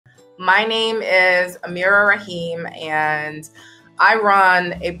My name is Amira Rahim, and I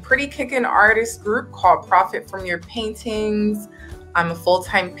run a pretty kickin' artist group called Profit From Your Paintings. I'm a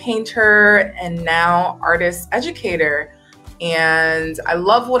full-time painter and now artist educator. And I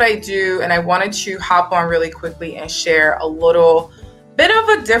love what I do, and I wanted to hop on really quickly and share a little bit of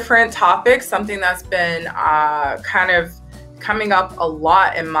a different topic, something that's been kind of coming up a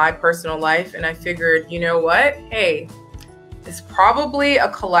lot in my personal life. And I figured, you know what? Hey, it's probably a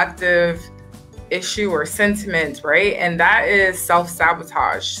collective issue or sentiment, right? And that is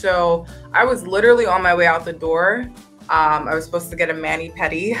self-sabotage. So I was literally on my way out the door. I was supposed to get a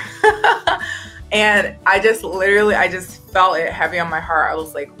mani-pedi. And I just felt it heavy on my heart. I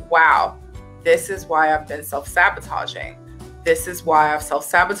was like, wow, this is why I've been self-sabotaging. This is why I've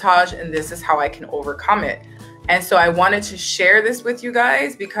self-sabotaged, and this is how I can overcome it. And so I wanted to share this with you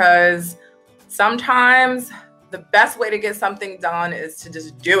guys because sometimes the best way to get something done is to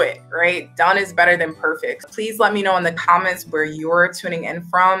just do it, right? Done is better than perfect. Please let me know in the comments where you're tuning in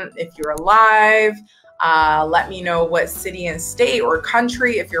from. If you're alive, let me know what city and state or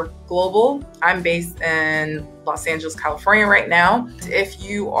country. If you're global, I'm based in Los Angeles, California right now. If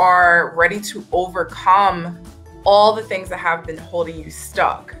you are ready to overcome all the things that have been holding you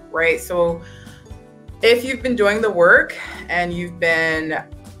stuck, right? So if you've been doing the work and you've been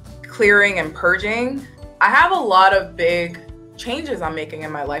clearing and purging, I have a lot of big changes I'm making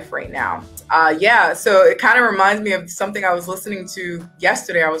in my life right now. So it kind of reminds me of something I was listening to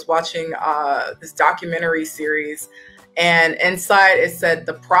yesterday. I was watching this documentary series, and inside it said,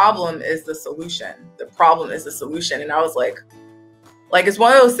 the problem is the solution. The problem is the solution. And I was like, it's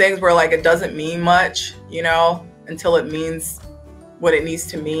one of those things where it doesn't mean much, until it means what it needs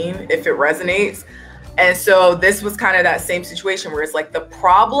to mean, if it resonates. And so this was kind of that same situation where it's like the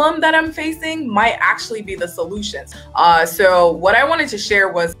problem that I'm facing might actually be the solutions. So what I wanted to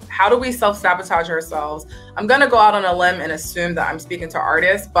share was, how do we self-sabotage ourselves? I'm going to go out on a limb and assume that I'm speaking to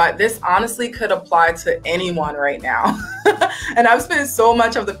artists, but this honestly could apply to anyone right now. And I've spent so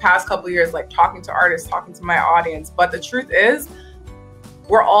much of the past couple of years talking to artists, talking to my audience. But the truth is,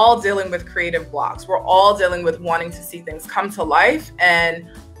 we're all dealing with creative blocks. We're all dealing with wanting to see things come to life. And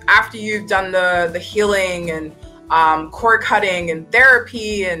after you've done the healing and cord cutting and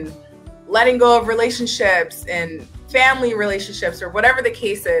therapy and letting go of relationships and family relationships or whatever the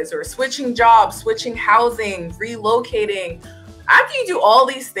case is, or switching jobs, switching housing, relocating, after you do all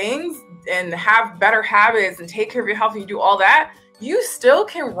these things and have better habits and take care of your health and you do all that, you still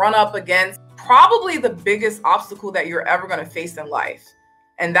can run up against probably the biggest obstacle that you're ever going to face in life.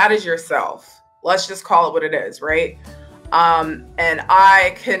 And that is yourself. Let's just call it what it is, right? And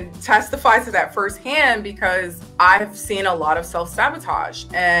I can testify to that firsthand because I've seen a lot of self-sabotage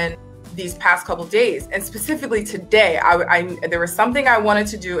and these past couple days, and specifically today, there was something I wanted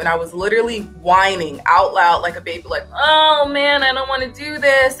to do, and I was literally whining out loud like a baby, oh man, I don't want to do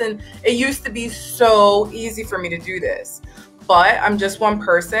this. And it used to be so easy for me to do this, but I'm just one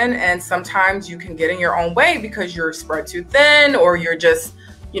person, and sometimes you can get in your own way because you're spread too thin, or you're just,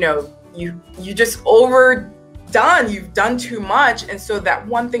 you just overdone. You've done too much. And so that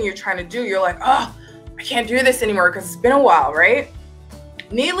one thing you're trying to do, you're like, oh, I can't do this anymore because it's been a while, right?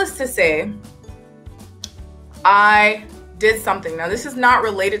 Needless to say, I did something. Now, this is not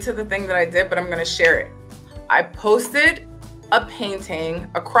related to the thing that I did, but I'm going to share it. I posted a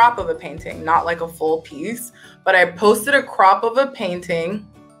painting, a crop of a painting, not like a full piece, but I posted a crop of a painting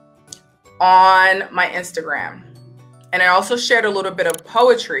on my Instagram. And I also shared a little bit of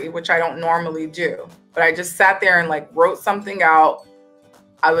poetry, which I don't normally do, but I just sat there and wrote something out.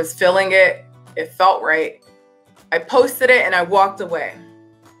 I was feeling it. It felt right. I posted it and I walked away.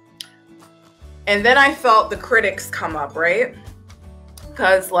 And then I felt the critics come up, right?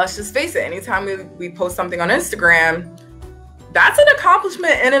 Because let's just face it, anytime we post something on Instagram, that's an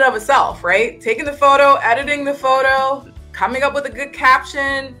accomplishment in and of itself, right? Taking the photo, editing the photo, coming up with a good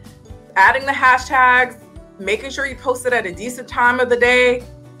caption, adding the hashtags, making sure you post it at a decent time of the day.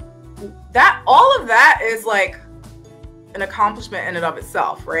 All of that is an accomplishment in and of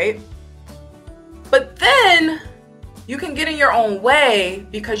itself, right? But then you can get in your own way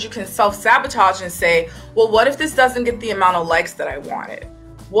because you can self-sabotage and say, well, what if this doesn't get the amount of likes that I wanted?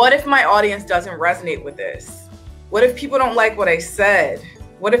 What if my audience doesn't resonate with this? What if people don't like what I said?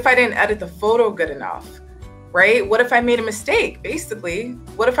 What if I didn't edit the photo good enough, right? What if I made a mistake? Basically,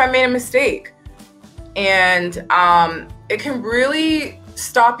 what if I made a mistake? And it can really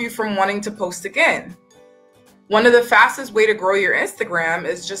stop you from wanting to post again. One of the fastest way to grow your Instagram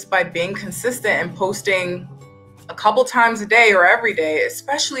is just by being consistent and posting a couple times a day or every day,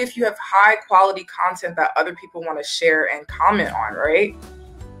 especially if you have high quality content that other people want to share and comment on, right?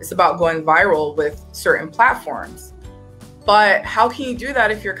 It's about going viral with certain platforms. But how can you do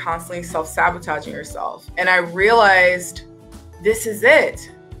that if you're constantly self-sabotaging yourself? And I realized this is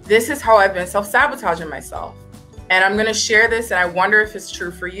it. This is how I've been self-sabotaging myself. And I'm going to share this, and I wonder if it's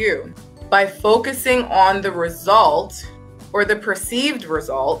true for you. By focusing on the result or the perceived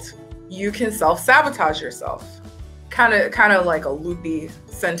result, you can self-sabotage yourself. Kind of like a loopy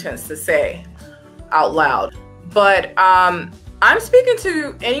sentence to say out loud. But I'm speaking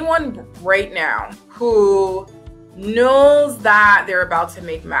to anyone right now who knows that they're about to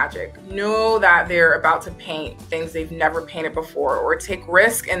make magic, know that they're about to paint things they've never painted before, or take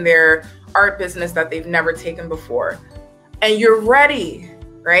risk in their art business that they've never taken before. And you're ready,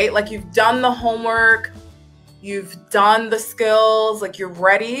 right? Like, you've done the homework, you've done the skills, like, you're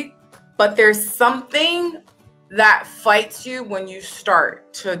ready, but there's something that fights you when you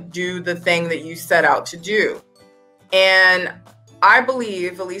start to do the thing that you set out to do. And I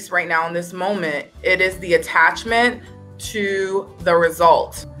believe, at least right now in this moment, it is the attachment to the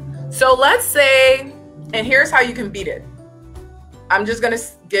result. So let's say, and here's how you can beat it. I'm just going to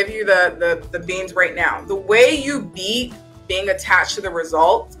give you the beans right now. The way you beat being attached to the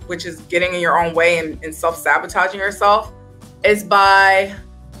result, which is getting in your own way and self-sabotaging yourself, is by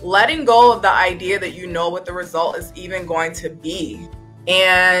letting go of the idea that you know what the result is even going to be.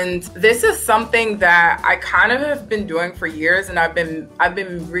 And this is something that I kind of have been doing for years, and I've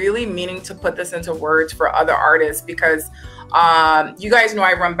been really meaning to put this into words for other artists, because you guys know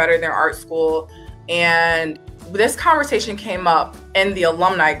I run Better Than Art School, and this conversation came up in the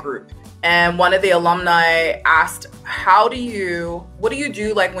alumni group. And one of the alumni asked, what do you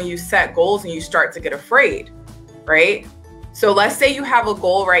do like when you set goals and you start to get afraid, right? So let's say you have a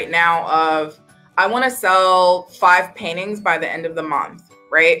goal right now of, I want to sell 5 paintings by the end of the month,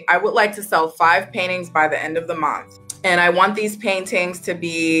 right? I would like to sell 5 paintings by the end of the month. And I want these paintings to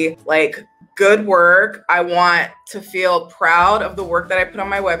be like good work. I want to feel proud of the work that I put on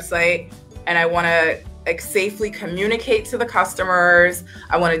my website. And I want to like safely communicate to the customers.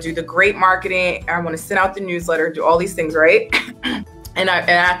 I want to do the great marketing. I want to send out the newsletter, do all these things, right? And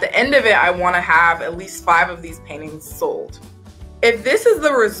at the end of it, I want to have at least 5 of these paintings sold. If this is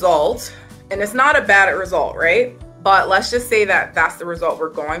the result, and it's not a bad result, right? But let's just say that that's the result we're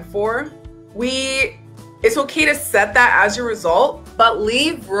going for. It's okay to set that as your result, but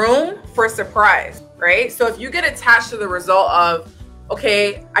leave room for surprise, right? So if you get attached to the result of,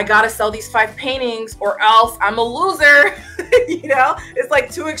 okay, I gotta sell these 5 paintings or else I'm a loser, you know? It's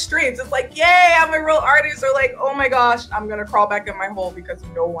like 2 extremes. It's like, yay, I'm a real artist, or like, oh my gosh, I'm gonna crawl back in my hole because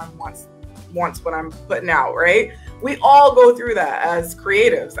no one wants what I'm putting out, right? We all go through that as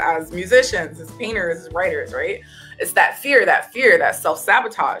creatives, as musicians, as painters, as writers, right? It's that fear, that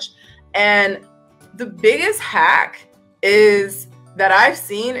self-sabotage. And the biggest hack is that I've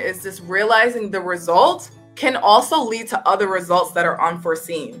seen is just realizing the result can also lead to other results that are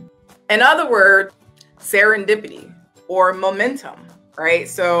unforeseen. In other words, serendipity or momentum, right?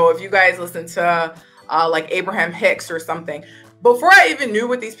 So if you guys listen to like Abraham Hicks or something, before I even knew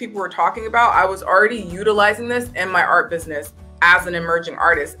what these people were talking about, I was already utilizing this in my art business as an emerging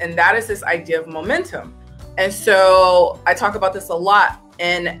artist. And that is this idea of momentum. And so I talk about this a lot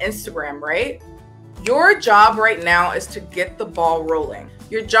in Instagram, right? Your job right now is to get the ball rolling.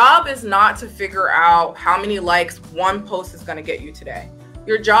 Your job is not to figure out how many likes one post is going to get you today.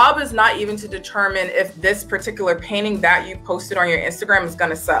 Your job is not even to determine if this particular painting that you posted on your Instagram is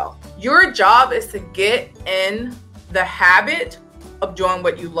going to sell. Your job is to get in the habit of doing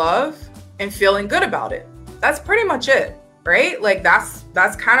what you love and feeling good about it. That's pretty much it, right? Like that's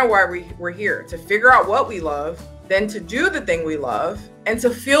kind of why we're here, to figure out what we love, then to do the thing we love, and to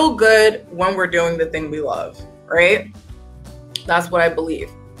feel good when we're doing the thing we love, right? That's what I believe.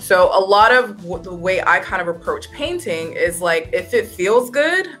 So a lot of the way I kind of approach painting is like, if it feels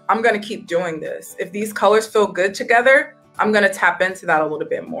good, I'm going to keep doing this. If these colors feel good together, I'm going to tap into that a little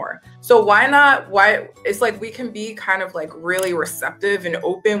bit more. So it's like we can be kind of like really receptive and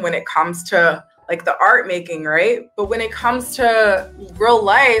open when it comes to like the art making, right? But when it comes to real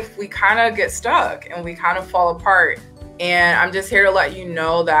life, we kind of get stuck and we kind of fall apart. And I'm just here to let you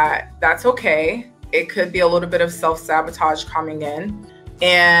know that that's okay. It could be a little bit of self-sabotage coming in,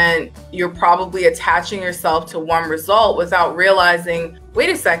 and you're probably attaching yourself to one result without realizing, wait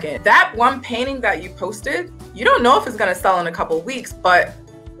a second, that one painting that you posted, you don't know if it's going to sell in a couple of weeks, but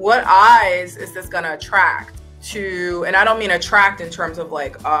what eyes is this going to attract to? And I don't mean attract in terms of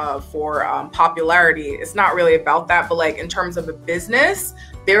like for popularity. It's not really about that, but like in terms of a business,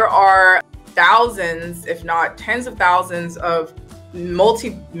 there are thousands, if not tens of thousands of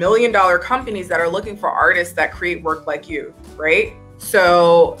multi-million-dollar companies that are looking for artists that create work like you, right?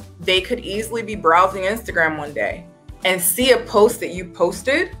 So they could easily be browsing Instagram one day and see a post that you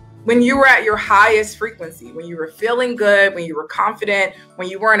posted when you were at your highest frequency, when you were feeling good, when you were confident, when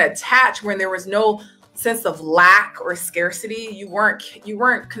you weren't attached, when there was no sense of lack or scarcity. You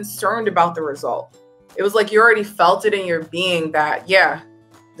weren't concerned about the result. It was like you already felt it in your being that, yeah,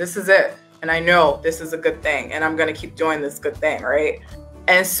 this is it. And I know this is a good thing and I'm going to keep doing this good thing, right?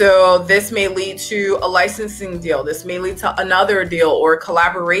 And so this may lead to a licensing deal. This may lead to another deal or a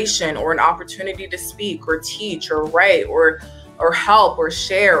collaboration or an opportunity to speak or teach or write or help or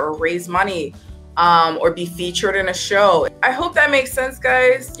share or raise money or be featured in a show. I hope that makes sense,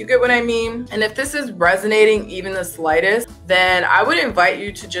 guys. You get what I mean? And if this is resonating even the slightest, then I would invite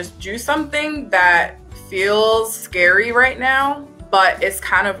you to just do something that feels scary right now, but it's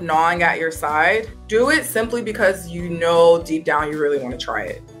kind of gnawing at your side. Do it simply because you know deep down you really want to try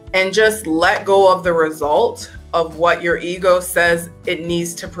it. And just let go of the result of what your ego says it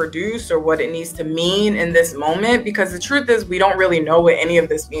needs to produce or what it needs to mean in this moment. Because the truth is, we don't really know what any of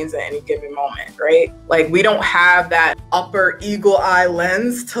this means at any given moment, right? Like, we don't have that upper eagle eye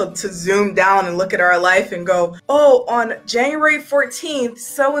lens to zoom down and look at our life and go, oh, on January 14th,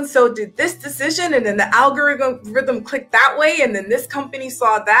 so-and-so did this decision, and then the algorithm clicked that way, and then this company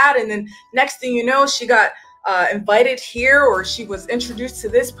saw that, and then next thing you know, she got invited here, or she was introduced to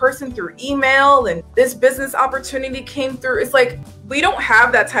this person through email, and this business opportunity came through. It's like, we don't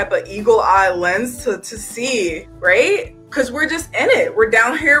have that type of eagle eye lens to see, right? Because we're just in it. We're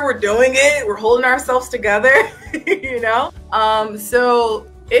down here, we're doing it, we're holding ourselves together, you know? So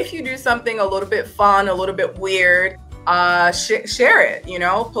if you do something a little bit fun, a little bit weird, share it, you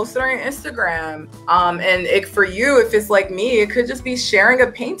know, post it on your Instagram. And for you, if it's like me, it could just be sharing a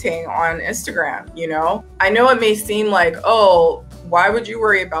painting on Instagram, you know. I know it may seem like, oh, why would you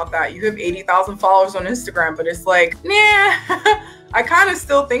worry about that? You have 80,000 followers on Instagram, but it's like, nah, I kind of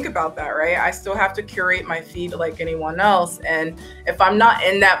still think about that, right? I still have to curate my feed like anyone else. And if I'm not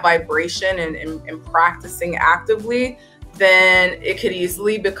in that vibration and practicing actively, then it could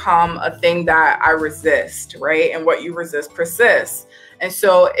easily become a thing that I resist, right? And what you resist persists. And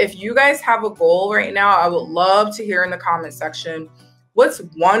so if you guys have a goal right now, I would love to hear in the comment section, what's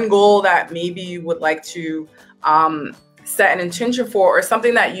one goal that maybe you would like to set an intention for, or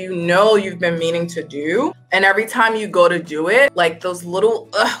something that you know you've been meaning to do. And every time you go to do it, like those little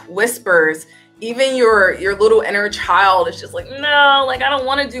whispers, even your little inner child is just like, no, like, I don't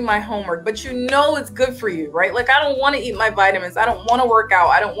want to do my homework, but you know it's good for you, right? Like, I don't want to eat my vitamins. I don't want to work out.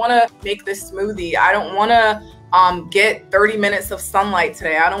 I don't want to make this smoothie. I don't want to get 30 minutes of sunlight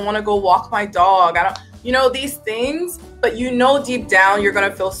today. I don't want to go walk my dog. I don't, you know, these things, but you know deep down you're going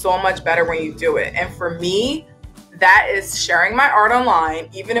to feel so much better when you do it. And for me, that is sharing my art online,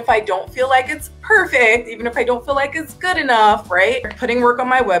 even if I don't feel like it's perfect, even if I don't feel like it's good enough, right? Putting work on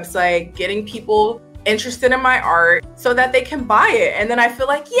my website, getting people interested in my art so that they can buy it. And then I feel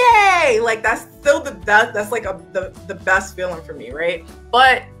like, yay, like that's still the best, that's like the best feeling for me, right?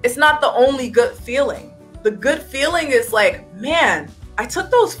 But it's not the only good feeling. The good feeling is like, man, I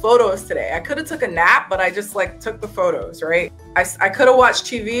took those photos today. I could have took a nap, but I just like took the photos, right? I could have watched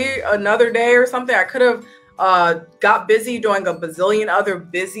TV another day or something. I could have got busy doing a bazillion other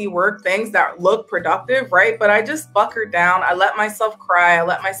busy work things that look productive, right? But I just buckered down. I let myself cry. I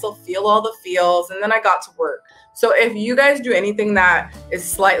let myself feel all the feels, and then I got to work. So if you guys do anything that is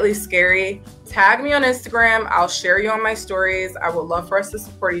slightly scary, tag me on Instagram. I'll share you on my stories. I would love for us to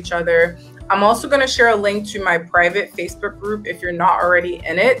support each other. I'm also going to share a link to my private Facebook group if you're not already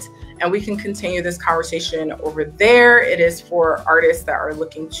in it, and we can continue this conversation over there. It is for artists that are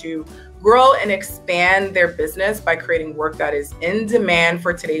looking to grow and expand their business by creating work that is in demand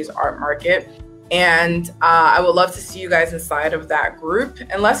for today's art market. And I would love to see you guys inside of that group,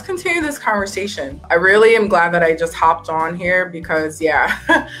 and let's continue this conversation. I really am glad that I just hopped on here because,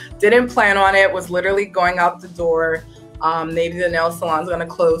 yeah, didn't plan on it, was literally going out the door. Maybe the nail salon's gonna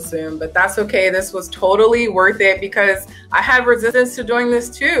close soon, but that's okay. This was totally worth it because I had resistance to doing this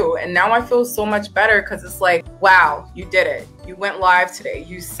too. And now I feel so much better because it's like, wow, you did it. You went live today.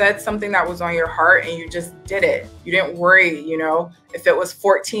 You said something that was on your heart and you just did it. You didn't worry, you know, if it was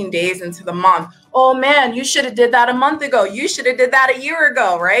 14 days into the month. Oh man, you should have did that a month ago. You should have did that a year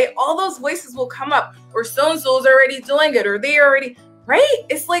ago, right? All those voices will come up, or so-and-so's already doing it, or they already, right?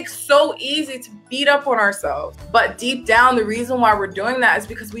 It's like so easy to beat up on ourselves. But deep down, the reason why we're doing that is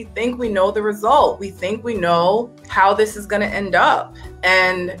because we think we know the result. We think we know how this is going to end up.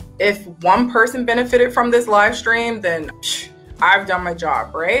 And if one person benefited from this live stream, then I've done my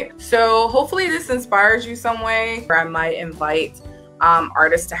job, right? So hopefully this inspires you some way. I might invite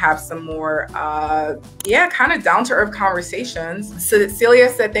artists to have some more, kind of down-to-earth conversations. So Celia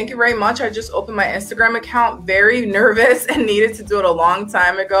said, thank you very much. I just opened my Instagram account, very nervous and needed to do it a long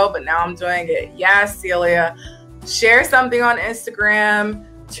time ago, but now I'm doing it. Yes, Celia, share something on Instagram,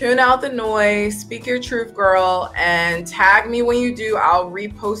 tune out the noise, speak your truth, girl, and tag me when you do. I'll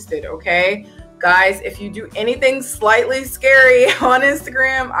repost it, okay? Guys, if you do anything slightly scary on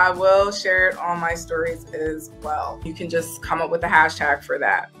Instagram, I will share it on my stories as well. You can just come up with a hashtag for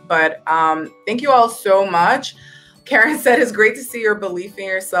that. But thank you all so much. Karen said, it's great to see your belief in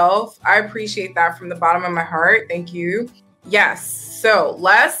yourself. I appreciate that from the bottom of my heart. Thank you. Yes. So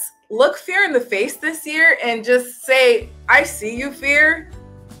let's look fear in the face this year and just say, I see you, fear,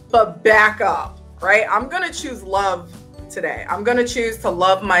 but back up, right? I'm going to choose love today. I'm going to choose to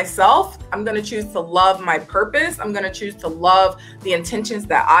love myself. I'm going to choose to love my purpose. I'm going to choose to love the intentions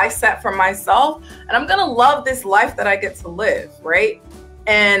that I set for myself. And I'm going to love this life that I get to live, right?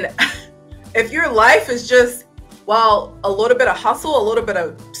 And if your life is just, well, a little bit of hustle, a little bit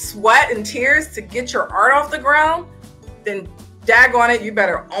of sweat and tears to get your art off the ground, then daggone it, you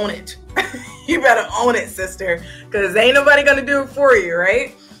better own it. You better own it, sister, because ain't nobody going to do it for you,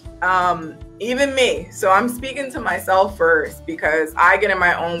 right? Even me. So I'm speaking to myself first because I get in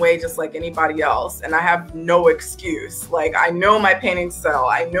my own way just like anybody else. And I have no excuse. Like, I know my paintings sell.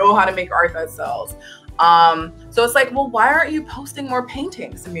 I know how to make art that sells. So it's like, well, why aren't you posting more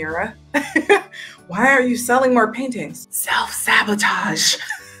paintings, Amira? Why are you selling more paintings? Self-sabotage.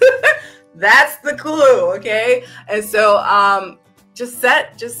 That's the clue. Okay. And so,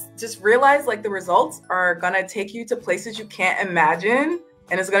 just realize like the results are going to take you to places you can't imagine.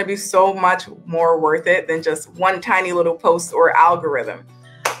 And it's going to be so much more worth it than just one tiny little post or algorithm.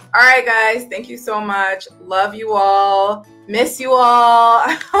 All right, guys. Thank you so much. Love you all. Miss you all.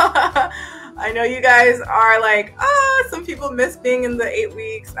 I know you guys are like, some people miss being in the 8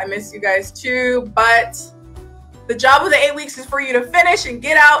 weeks. I miss you guys too. But the job of the 8 weeks is for you to finish and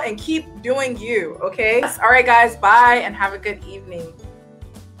get out and keep doing you. Okay. All right, guys. Bye and have a good evening.